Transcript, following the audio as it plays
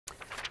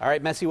All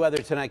right, messy weather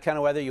tonight, kind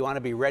of weather you want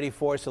to be ready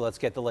for. So let's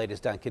get the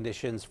latest on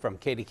conditions from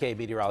KDKA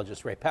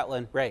meteorologist Ray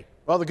Petelin. Ray.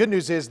 Well, the good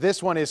news is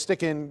this one is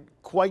sticking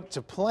quite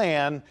to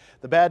plan.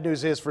 The bad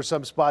news is for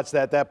some spots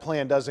that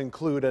plan does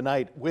include a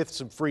night with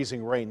some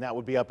freezing rain. That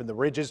would be up in the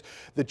ridges.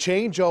 The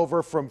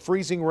changeover from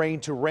freezing rain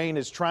to rain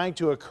is trying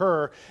to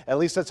occur. At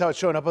least that's how it's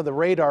showing up on the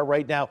radar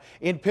right now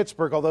in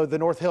Pittsburgh, although the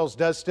North Hills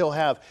does still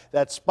have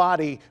that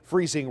spotty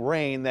freezing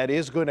rain that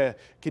is going to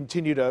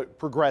continue to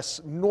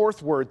progress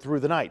northward through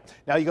the night.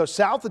 Now you go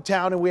south of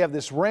town and we have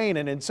this rain,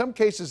 and in some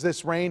cases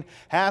this rain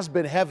has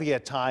been heavy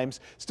at times.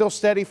 Still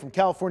steady from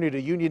California to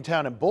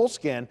Uniontown and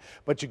Bullskin,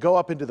 but you go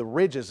up into the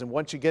ridges, and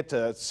once you get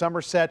to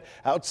Somerset,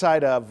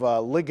 outside of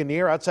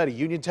Ligonier, outside of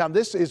Uniontown,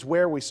 this is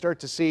where we start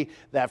to see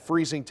that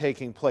freezing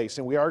taking place.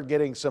 And we are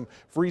getting some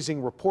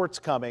freezing reports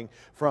coming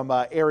from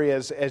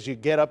areas as you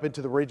get up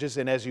into the ridges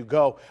and as you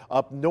go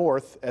up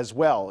north as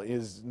well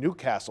is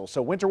Newcastle.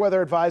 So winter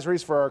weather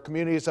advisories for our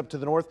communities up to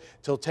the north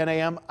till 10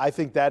 a.m. I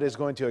think that is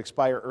going to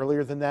expire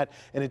earlier than that.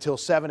 And until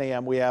 7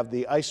 a.m. we have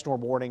the ice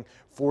storm warning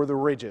for the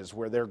ridges,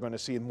 where they're going to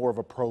see more of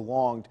a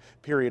prolonged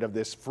period of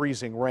this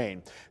freezing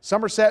rain.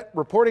 Somerset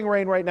reporting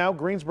rain right now,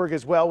 Greensburg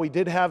as well. We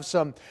did have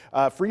some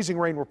freezing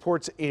rain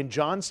reports in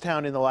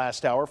Johnstown in the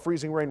last hour,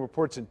 freezing rain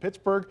reports in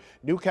Pittsburgh,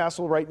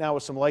 Newcastle right now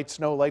with some light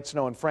snow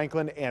in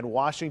Franklin and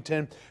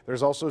Washington.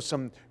 There's also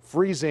some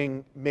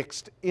freezing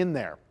mixed in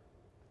there.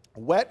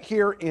 Wet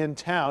here in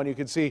town. You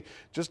can see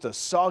just a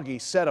soggy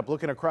setup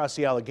looking across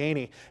the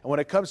Allegheny. And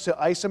when it comes to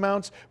ice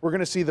amounts, we're going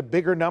to see the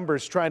bigger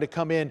numbers trying to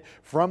come in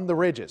from the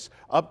ridges.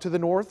 Up to the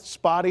north,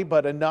 spotty,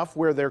 but enough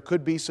where there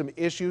could be some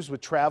issues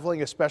with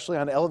traveling, especially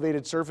on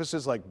elevated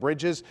surfaces like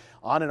bridges,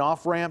 on and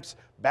off ramps,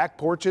 back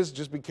porches.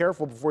 Just be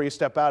careful before you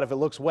step out. If it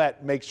looks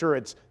wet, make sure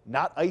it's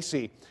not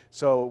icy.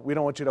 So we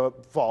don't want you to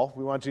fall.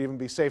 We want you to even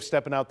be safe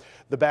stepping out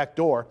the back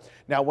door.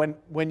 Now,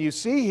 when you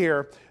see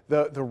here,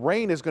 the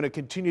rain is going to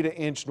continue to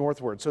inch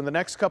northward. So in the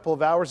next couple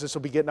of hours, this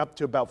will be getting up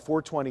to about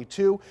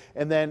 422.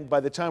 And then by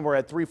the time we're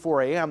at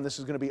 4 a.m., this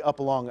is going to be up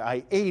along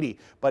I-80.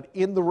 But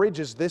in the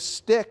ridges, this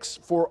sticks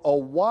for a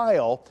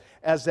while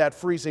as that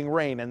freezing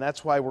rain. And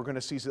that's why we're going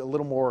to see a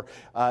little more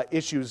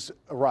issues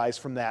arise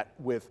from that,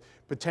 with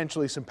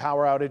potentially some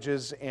power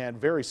outages and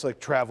very slick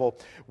travel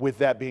with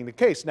that being the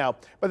case. Now,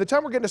 by the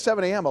time we're getting to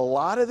 7 a.m., a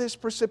lot of this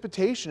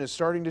precipitation is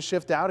starting to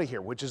shift out of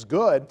here, which is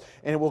good,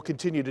 and it will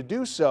continue to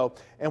do so,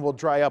 and will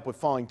dry up with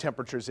falling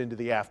temperatures into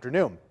the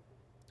afternoon.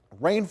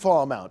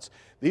 Rainfall amounts.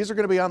 These are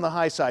going to be on the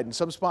high side. In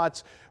some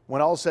spots,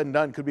 when all is said and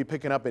done, could be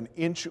picking up an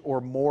inch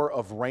or more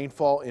of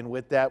rainfall. And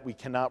with that, we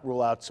cannot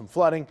rule out some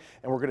flooding.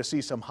 And we're going to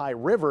see some high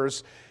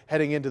rivers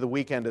heading into the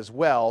weekend as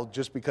well,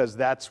 just because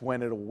that's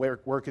when it'll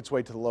work its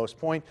way to the lowest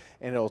point,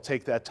 and it'll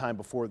take that time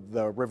before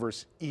the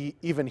rivers,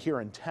 even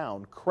here in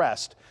town,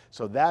 crest.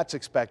 So that's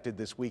expected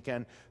this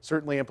weekend.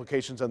 Certainly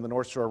implications on the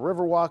North Shore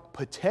Riverwalk,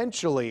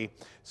 potentially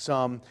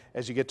some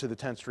as you get to the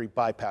 10th Street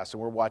bypass,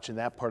 and we're watching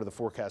that part of the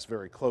forecast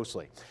very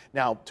closely.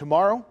 Now,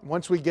 tomorrow,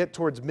 once we get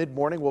towards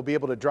mid-morning, we'll be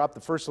able to drop the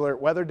first alert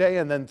weather day,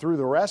 and then through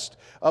the rest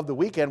of the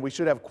weekend, we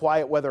should have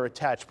quiet weather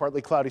attached,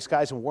 partly cloudy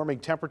skies and warming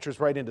temperatures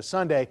right into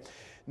Sunday.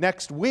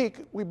 Next week,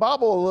 we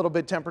bobble a little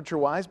bit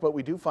temperature-wise, but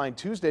we do find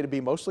Tuesday to be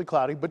mostly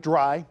cloudy but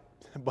dry.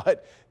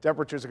 But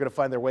temperatures are going to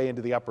find their way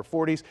into the upper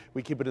 40s.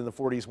 We keep it in the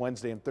 40s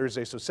Wednesday and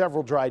Thursday, so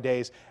several dry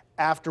days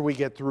after we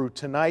get through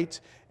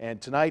tonight,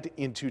 and tonight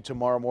into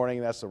tomorrow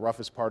morning. That's the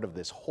roughest part of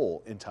this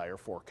whole entire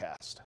forecast.